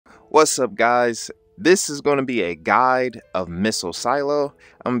What's up, guys? This is going to be a guide of Missile Silo.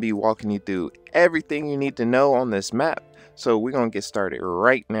 I'm going to be walking you through everything you need to know on this map. So we're going to get started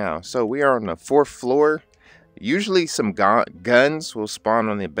right now. So we are on the 4th floor. Usually some guns will spawn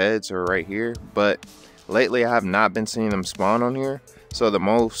on the beds or right here, but lately I have not been seeing them spawn on here. So the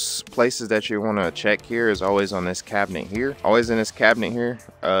most places that you want to check here is always on this cabinet here. Always in this cabinet here,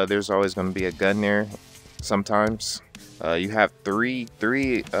 there's always going to be a gun there sometimes. You have three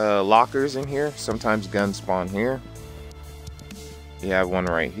lockers in here. Sometimes guns spawn here. You have one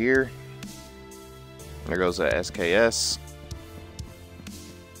right here. There goes a SKS.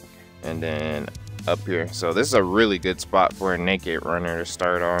 And then up here. So this is a really good spot for a naked runner to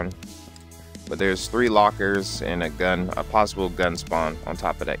start on. But there's 3 lockers and a possible gun spawn on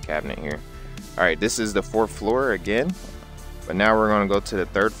top of that cabinet here. Alright, this is the 4th floor again. But now we're going to go to the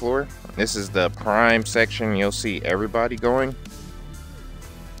 3rd floor. This is the prime section. You'll see everybody going.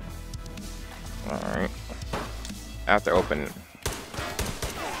 Alright. I have to open it.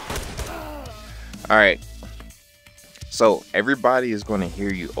 Alright. So everybody is going to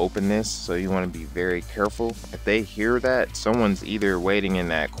hear you open this. So you want to be very careful. If they hear that, someone's either waiting in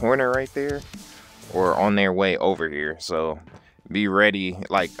that corner right there or on their way over here. So be ready.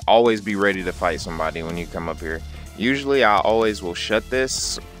 Like, always be ready to fight somebody when you come up here. Usually I always will shut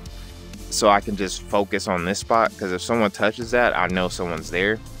this so I can just focus on this spot, because if someone touches that, I know someone's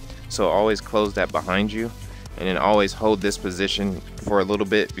there. So always close that behind you, and then always hold this position for a little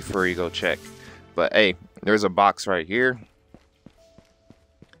bit before you go check. But hey, there's a box right here.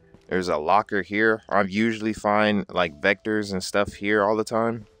 There's a locker here. I usually find like vectors and stuff here all the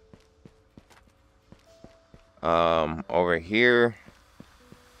time. Over here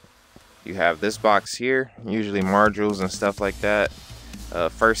you have this box here, usually marginals and stuff like that.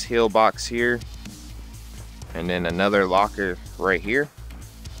 First heal box here, and then another locker right here,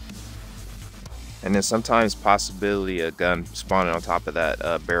 and then sometimes possibility a gun spawning on top of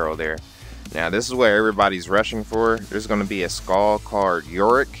that barrel there. Now this is where everybody's rushing for. There's going to be a skull called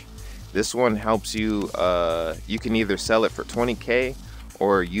Yorick. This one helps you. You can either sell it for 20k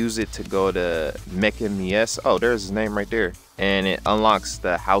or use it to go to meticulously. Oh, there's his name right there. And it unlocks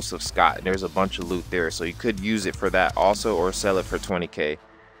the House of Scott. There's a bunch of loot there, so you could use it for that also, or sell it for 20k.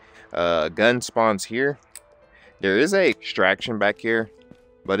 Gun spawns here. There is a extraction back here,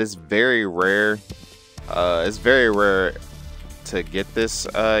 but it's very rare. It's very rare to get this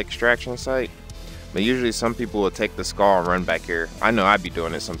extraction site. But usually some people will take the skull and run back here. I know I'd be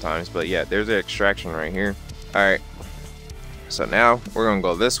doing it sometimes, but yeah, there's an extraction right here. All right. So now we're gonna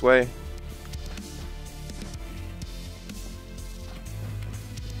go this way.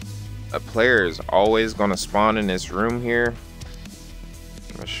 A player is always gonna spawn in this room here.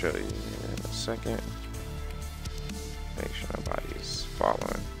 I'm gonna show you in a second. Make sure nobody's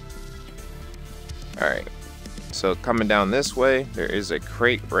following. Alright. So coming down this way, there is a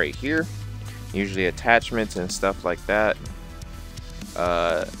crate right here. Usually attachments and stuff like that.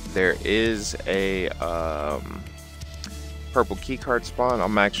 There is a purple keycard spawn.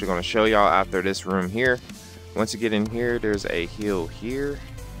 I'm actually going to show y'all after this room here. Once you get in here, there's a heal here.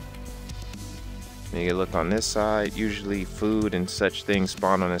 And you can look on this side. Usually food and such things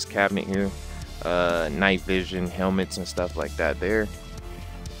spawn on this cabinet here. Night vision, helmets and stuff like that there.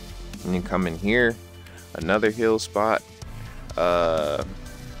 And you come in here, another heal spot.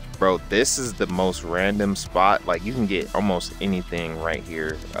 Bro, this is the most random spot. Like, you can get almost anything right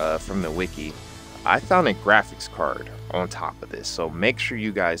here from the wiki. I found a graphics card on top of this, so make sure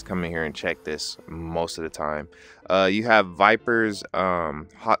you guys come in here and check this most of the time. You have Viper's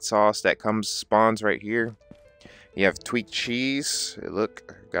hot sauce that spawns right here. You have tweaked cheese.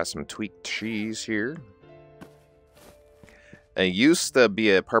 Look, got some tweaked cheese here. It used to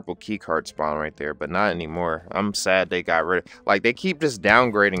be a purple keycard spawn right there, but not anymore. I'm sad they got rid of. Like, they keep just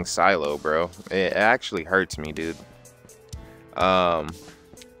downgrading Silo, bro. It actually hurts me, dude.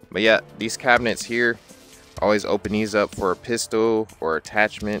 But yeah, these cabinets here, always open these up for a pistol or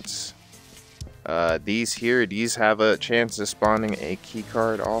attachments. These have a chance of spawning a key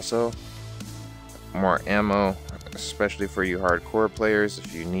card also. More ammo, especially for you hardcore players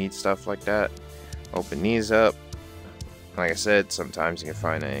if you need stuff like that. Open these up. Like I said, sometimes you can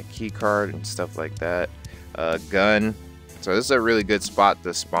find a key card and stuff like that. Gun. So this is a really good spot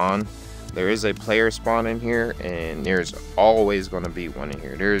to spawn. There is a player spawn in here, and there's always going to be one in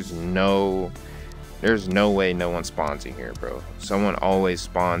here. There's no way no one spawns in here, bro. Someone always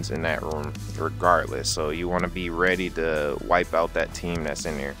spawns in that room regardless, so you want to be ready to wipe out that team that's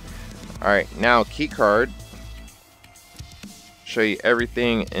in there. All right, now key card. Show you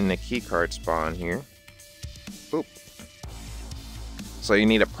everything in the key card spawn here. Boop. So you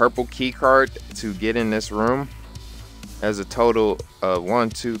need a purple key card to get in this room. Has a total of 1,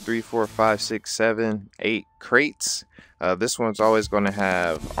 2, 3, 4, 5, 6, 7, 8 crates. This one's always going to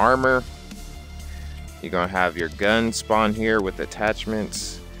have armor. You're going to have your gun spawn here with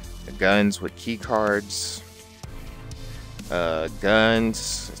attachments, the guns with key cards,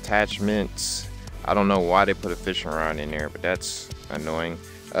 guns, attachments. I don't know why they put a fishing rod in there, but that's annoying.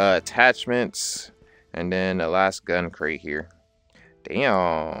 Attachments, and then the last gun crate here.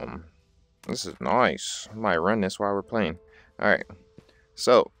 Damn, this is nice. I might run this while we're playing. All right,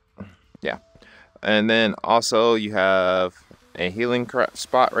 so yeah, and then also you have a healing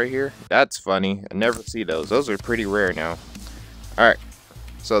spot right here. That's funny. I never see those. Those are pretty rare now. All right,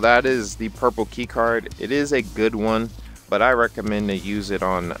 so that is the purple key card. It is a good one, but I recommend to use it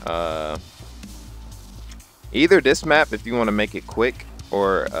on either this map if you want to make it quick,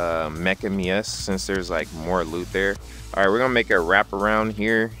 or Mecha Mies, since there's like more loot there. All right, we're gonna make a wrap around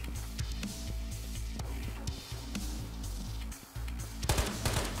here.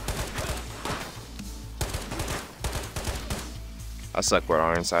 I suck with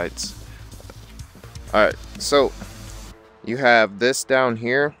iron sights. Alright, so you have this down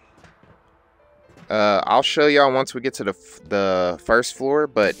here. I'll show y'all once we get to the first floor,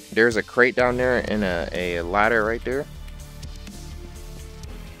 but there's a crate down there and a ladder right there.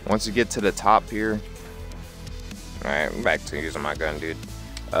 Once you get to the top here. Alright, I'm back to using my gun, dude.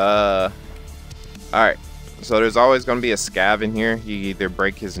 Alright, so there's always going to be a scav in here. You either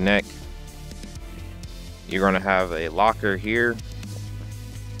break his neck. You're going to have a locker here.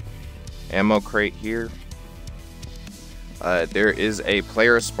 Ammo crate here. There is a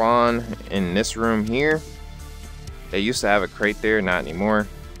player spawn in this room here. They used to have a crate there, not anymore.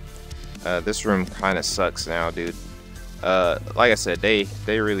 This room kind of sucks now, dude. Like I said, they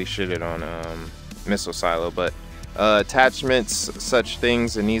really shitted on missile silo, but attachments, such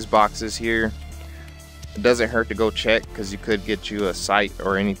things in these boxes here. It doesn't hurt to go check, because you could get you a sight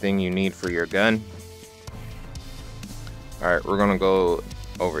or anything you need for your gun. Alright, we're gonna go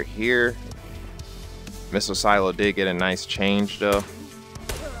over here. Missile silo did get a nice change though.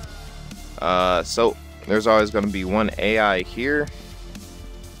 So there's always going to be one AI here.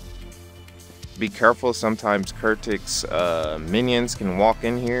 Be careful, sometimes Kurtik's minions can walk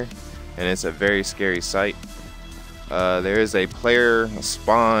in here, and it's a very scary sight. There is a player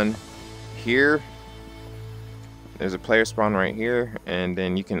spawn here. There's a player spawn right here, and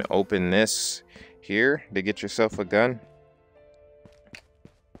then you can open this here to get yourself a gun.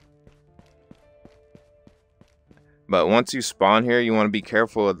 But once you spawn here, you want to be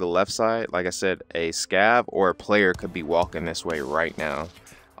careful of the left side. Like I said, a scav or a player could be walking this way right now.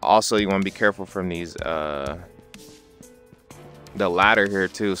 Also, you want to be careful from these the ladder here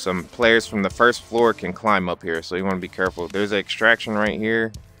too. Some players from the first floor can climb up here, so you want to be careful. There's an extraction right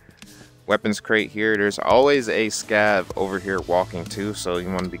here. Weapons crate here. There's always a scav over here walking too, so you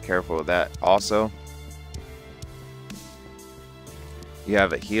want to be careful of that also. You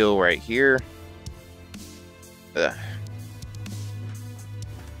have a heal right here.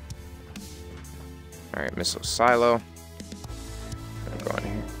 Alright, missile silo. Go in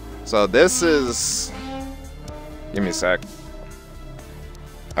here. So this is, give me a sec.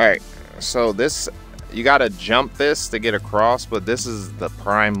 Alright, so this, you gotta jump this to get across, but this is the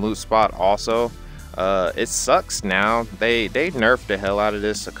prime loot spot also. It sucks now. They nerfed the hell out of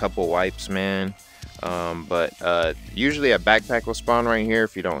this a couple wipes, man. But usually a backpack will spawn right here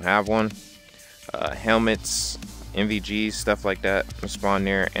if you don't have one. Helmets, NVGs, stuff like that will spawn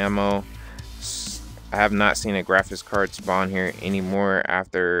there. Ammo. I have not seen a graphics card spawn here anymore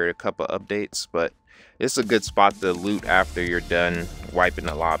after a couple updates, but it's a good spot to loot after you're done wiping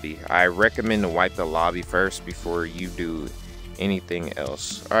the lobby. I recommend to wipe the lobby first before you do anything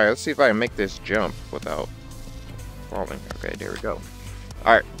else. Alright, let's see if I can make this jump without falling. Okay, there we go.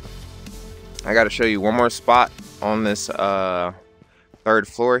 Alright, I gotta show you one more spot on this third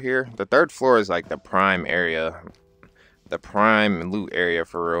floor here. The third floor is like the prime area, the prime loot area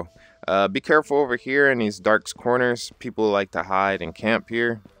for real. Be careful over here in these dark corners. People like to hide and camp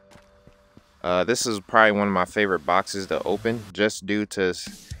here. This is probably one of my favorite boxes to open, just due to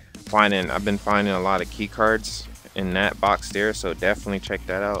I've been finding a lot of key cards in that box there, so definitely check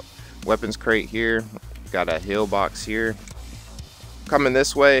that out. Weapons crate here. Got a heal box here. Coming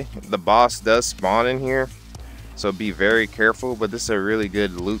this way, the boss does spawn in here, so be very careful, but this is a really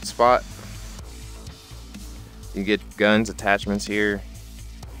good loot spot. You get guns, attachments here.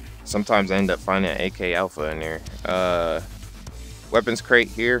 Sometimes I end up finding an AK Alpha in there. Weapons crate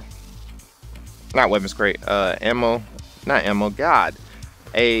here. Not weapons crate, ammo. Not ammo, God.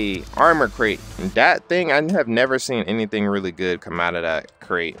 a armor crate. That thing, I have never seen anything really good come out of that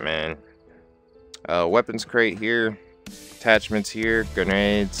crate, man. Weapons crate here, attachments here,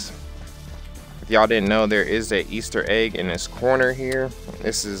 grenades. If y'all didn't know, there is a Easter egg in this corner here.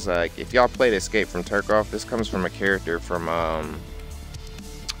 This is like, if y'all played Escape from Tarkov, this comes from a character from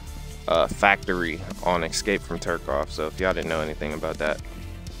Factory on Escape from Tarkov. So if y'all didn't know anything about that,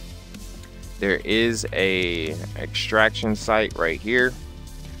 there is a extraction site right here.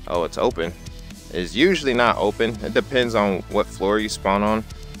 Oh, it's open. It's usually not open. It depends on what floor you spawn on,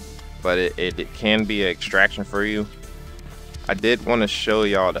 but it can be an extraction for you. I did want to show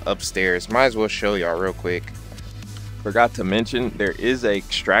y'all the upstairs. Might as well show y'all real quick. Forgot to mention, there is a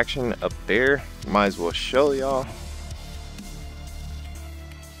extraction up there. Might as well show y'all.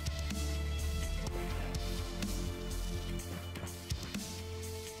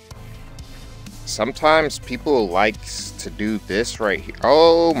 Sometimes people like to do this right here.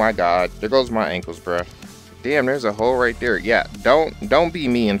 Oh my god, there goes my ankles, bro. Damn, there's a hole right there. Yeah, don't be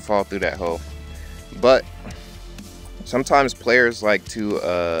me and fall through that hole. But sometimes players like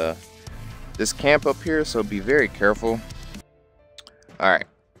to just camp up here, so be very careful. Alright,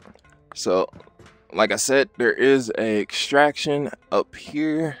 so like I said, there is a extraction up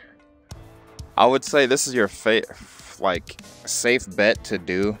here. I would say this is your safe bet to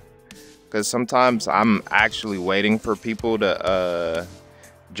do, because sometimes I'm actually waiting for people to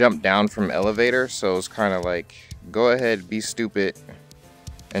jump down from elevator, so it's kind of like, go ahead, be stupid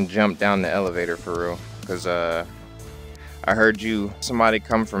and jump down the elevator for real. Because I heard somebody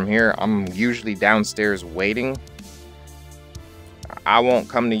come from here. I'm usually downstairs waiting. I won't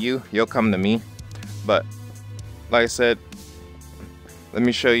come to you, you'll come to me. But like I said, let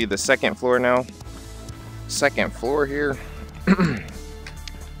me show you the second floor now. Second floor here.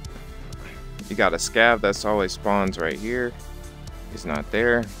 You got a scav that's always spawns right here. He's not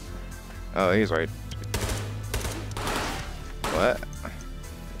there. Oh, he's right. What?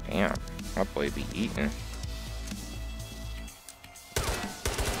 Damn, my boy be eating.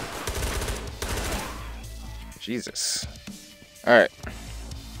 Jesus. Alright.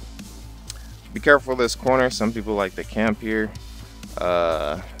 Be careful of this corner. Some people like to camp here.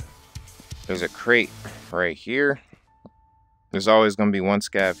 There's a crate right here. There's always gonna be one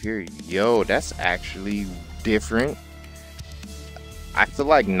scav here. Yo, that's actually different. I feel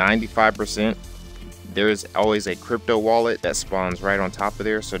like 95% there's always a crypto wallet that spawns right on top of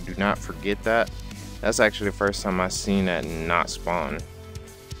there, so do not forget that. That's actually the first time I've seen that not spawn.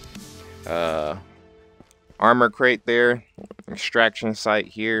 Armor crate there, extraction site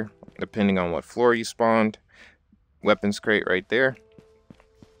here, depending on what floor you spawned. Weapons crate right there.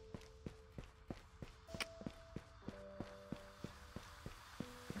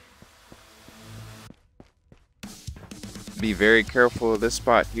 Be very careful of this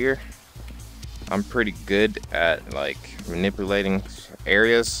spot here. I'm pretty good at like manipulating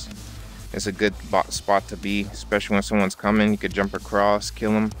areas. It's a good spot to be, especially when someone's coming. You could jump across,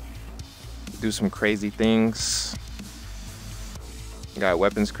 kill them, do some crazy things. Got a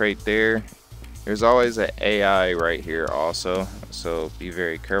weapons crate there. There's always an AI right here also, so be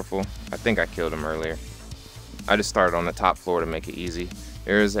very careful. I think I killed him earlier. I just started on the top floor to make it easy.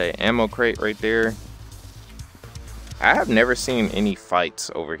 There's a ammo crate right there. I have never seen any fights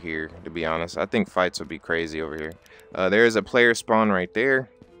over here, to be honest. I think fights would be crazy over here. There's a player spawn right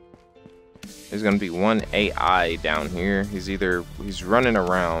there. There's gonna be one AI down here. He's running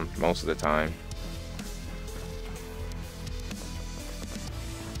around most of the time.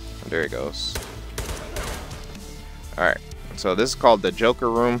 There he goes. Alright, so this is called the Joker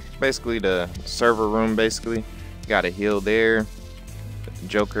room. Basically the server room, basically. Got a heal there.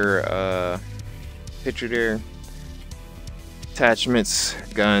 Joker picture there. Attachments,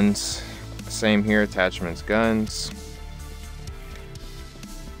 guns. Same here, attachments, guns.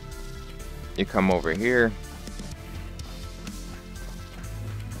 You come over here.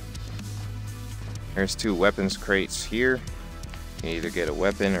 There's two weapons crates here. You either get a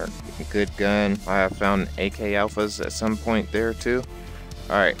weapon or a good gun. I have found AK alphas at some point there too.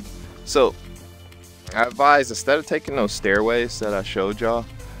 Alright, so I advise, instead of taking those stairways that I showed y'all,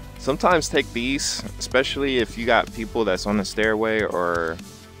 sometimes take these, especially if you got people that's on the stairway, or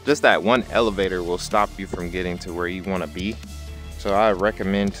just that one elevator will stop you from getting to where you want to be. So I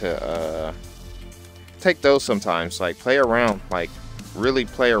recommend to take those sometimes. Like, play around, like really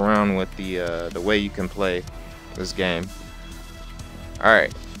play around with the way you can play this game.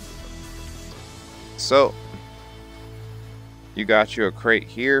 Alright, so you got you a crate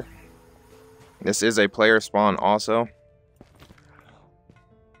here. This is a player spawn also.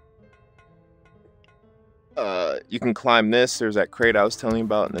 You can climb this. There's that crate I was telling you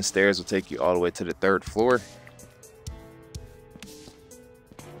about, and the stairs will take you all the way to the 3rd floor.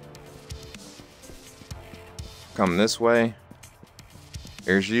 Come this way.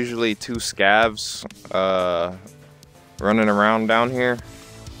 There's usually 2 scavs running around down here.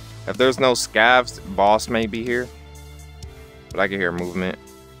 If there's no scavs, boss may be here, but I can hear movement.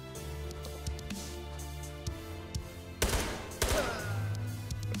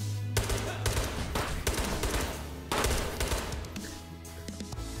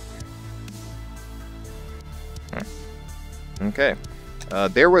 Okay,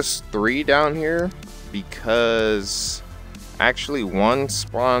 there was 3 down here because actually one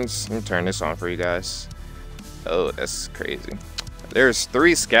spawns. Let me turn this on for you guys. Oh, that's crazy. There's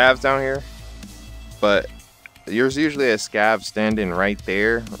 3 scavs down here, but there's usually a scav standing right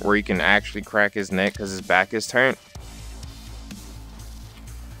there where you can actually crack his neck because his back is turned.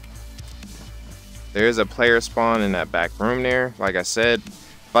 There's a player spawn in that back room there. Like I said,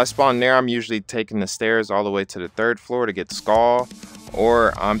 if I spawn there, I'm usually taking the stairs all the way to the 3rd floor to get Skull,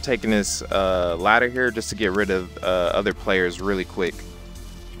 or I'm taking this ladder here just to get rid of other players really quick.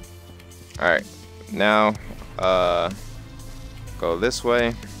 Alright, now go this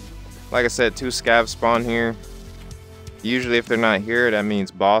way. Like I said, 2 scavs spawn here. Usually if they're not here, that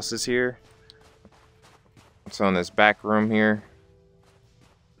means boss is here. So in this back room here.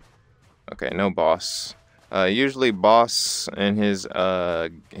 Okay, no boss. Usually boss and his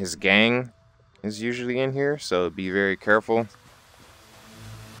gang is usually in here, so be very careful.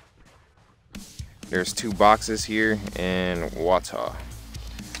 There's 2 boxes here and water.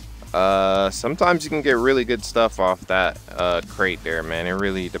 Sometimes you can get really good stuff off that crate there, man. It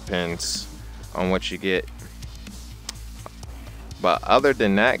really depends on what you get. But other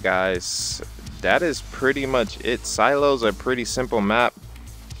than that, guys, that is pretty much it. Silo's a pretty simple map.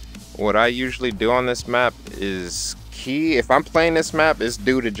 What I usually do on this map is key. If I'm playing this map, it's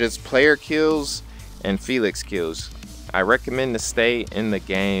due to just player kills and Felix kills. I recommend to stay in the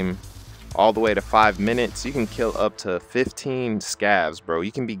game all the way to 5 minutes. You can kill up to 15 scavs, bro.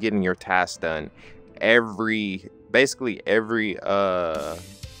 You can be getting your tasks done basically every time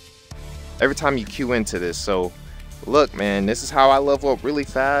you queue into this. So look, man, this is how I level up really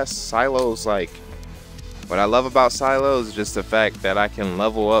fast. Silos, like, what I love about Silos is just the fact that I can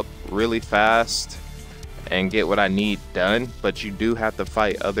level up really fast and get what I need done, but you do have to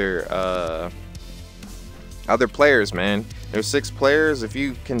fight other players, man. There's 6 players. If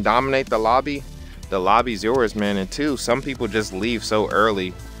you can dominate the lobby's yours, man. And 2, some people just leave so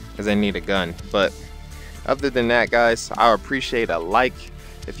early because they need a gun. But other than that, guys, I appreciate a like.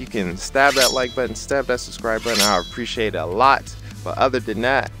 If you can stab that like button, stab that subscribe button, I appreciate it a lot. But other than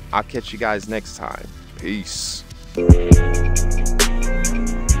that, I'll catch you guys next time. Peace.